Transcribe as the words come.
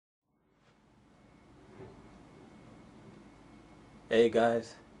Hey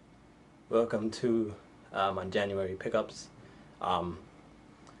guys, welcome to my January pickups. Um,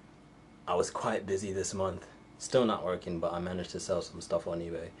 I was quite busy this month, still not working, but I managed to sell some stuff on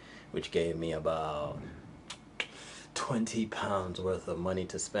eBay, which gave me about £20 worth of money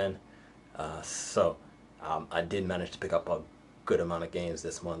to spend. I did manage to pick up a good amount of games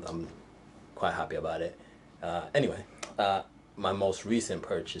this month. I'm quite happy about it. Anyway, my most recent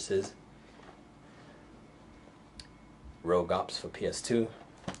purchases: Rogue Ops for PS2,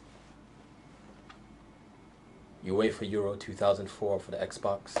 UEFA Euro 2004 for the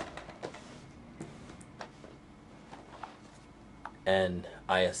Xbox, and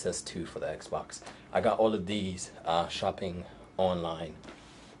ISS2 for the Xbox. I got all of these shopping online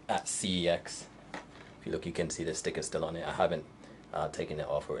at CEX. If you look, you can see the sticker still on it. I haven't taken it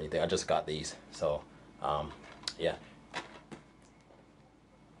off or anything. I just got these. So, yeah.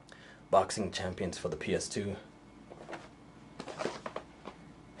 Boxing Champions for the PS2.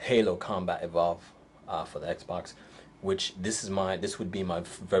 Halo Combat Evolve for the Xbox, which this would be my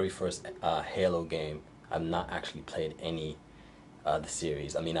very first Halo game. I've not actually played any the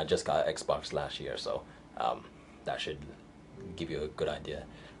series. I mean, I just got Xbox last year, so that should give you a good idea.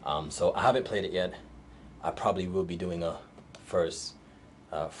 So I haven't played it yet. I probably will be doing a first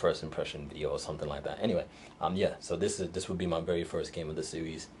impression video or something like that. Anyway, yeah. So this would be my very first game of the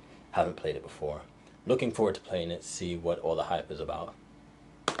series. Haven't played it before. Looking forward to playing it. See what all the hype is about.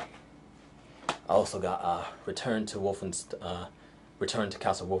 I also got Return to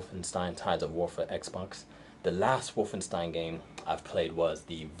Castle Wolfenstein: Tides of War for Xbox. The last Wolfenstein game I've played was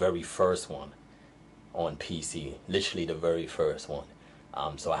the very first one on PC, literally the very first one.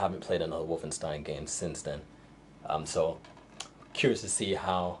 So I haven't played another Wolfenstein game since then. So curious to see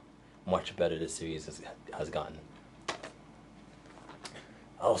how much better this series has gotten.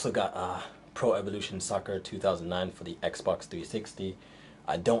 I also got Pro Evolution Soccer 2009 for the Xbox 360.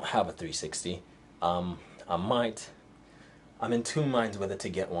 I don't have a 360. I'm in two minds whether to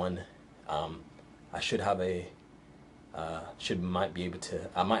get one. I should have I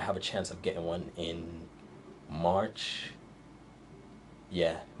might have a chance of getting one in March.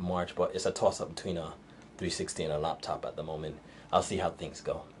 Yeah, March, but it's a toss-up between a 360 and a laptop at the moment. I'll see how things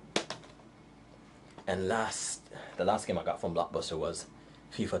go. And the last game I got from Blockbuster was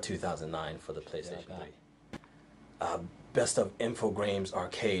FIFA 2009 for the PlayStation 3. Best of Infogrames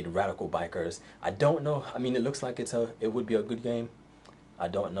Arcade Radical Bikers. I don't know. I mean, it looks like it would be a good game. I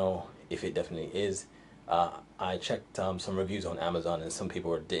don't know if it definitely is. I checked some reviews on Amazon, and some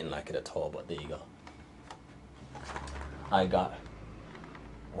people didn't like it at all. But there you go. I got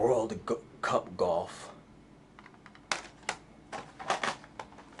World Cup Golf,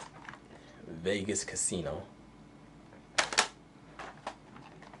 Vegas Casino,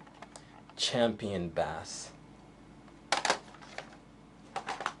 Champion Bass,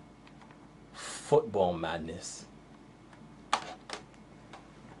 Football Madness,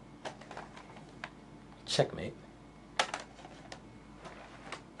 Checkmate,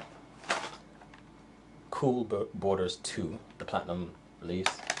 Cool Borders 2, the Platinum release,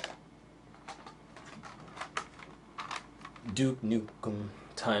 Duke Nukem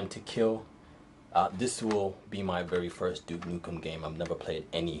Time to Kill. This will be my very first Duke Nukem game. I've never played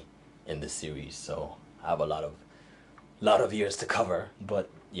any in this series, so I have a lot of years to cover. But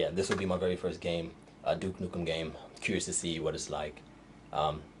yeah, this will be my very first game, Duke Nukem game. Curious to see what it's like.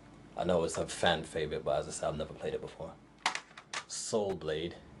 I know it's a fan favorite, but as I said, I've never played it before. Soul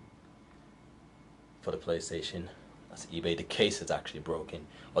Blade for the PlayStation. That's eBay. The case is actually broken,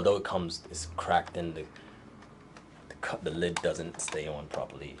 although it's cracked and the lid doesn't stay on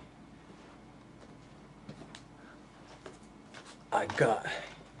properly. I got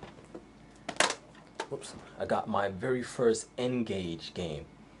my very first N-Gage game,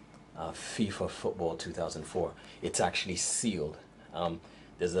 FIFA Football 2004. It's actually sealed.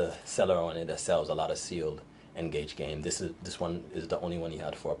 There's a seller on it that sells a lot of sealed N-Gage game. This one is the only one he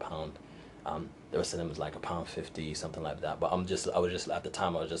had for £1. The rest of them was like £1.50, something like that. But at the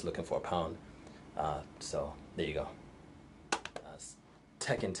time I was just looking for £1. So there you go.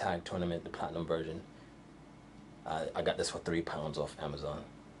 Tekken Tag Tournament, the Platinum version. I got this for £3 off Amazon.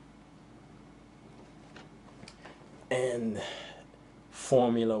 And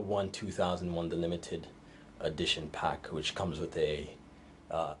Formula 1 2001, the limited edition pack, which comes with a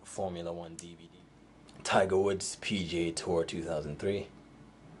Formula 1 DVD. Tiger Woods PGA Tour 2003.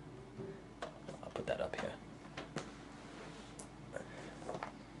 I'll put that up here.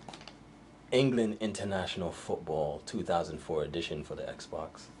 England International Football 2004 edition for the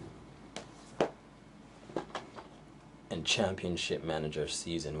Xbox. And Championship Manager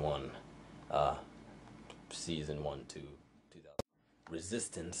Season 1. Season 1 to 2000.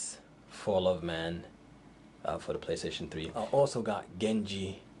 Resistance, Fall of Man for the PlayStation 3. I also got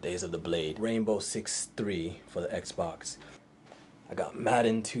Genji, Days of the Blade, Rainbow Six 3 for the Xbox. I got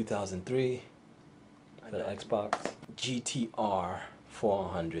Madden 2003 for the Xbox, GTR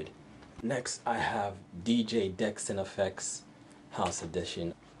 400. Next I have DJ Decks and Effects House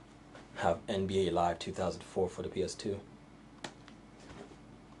Edition. Have NBA Live 2004 for the PS2.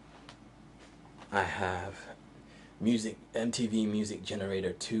 I have MTV Music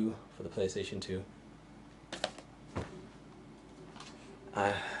Generator 2 for the PlayStation 2.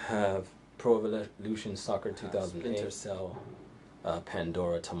 I have Pro Evolution Soccer 2008, Splinter Cell,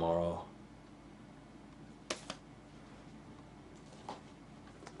 Pandora Tomorrow.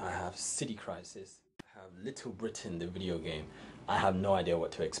 I have City Crisis. I have Little Britain, the video game. I have no idea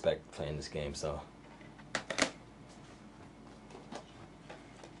what to expect playing this game, so.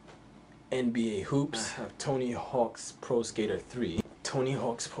 NBA Hoops. I have Tony Hawk's Pro Skater 3, Tony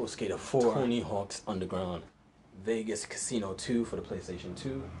Hawk's Pro Skater 4, Tony Hawk's Underground, Vegas Casino 2 for the PlayStation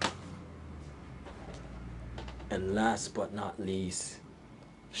 2, and last but not least,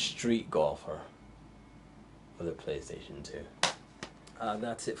 Street Golfer for the PlayStation 2.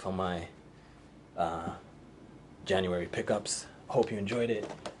 That's it for my January pickups. Hope you enjoyed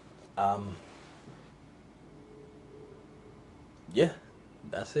it. Yeah,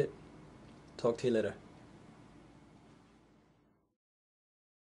 that's it. Talk to you later.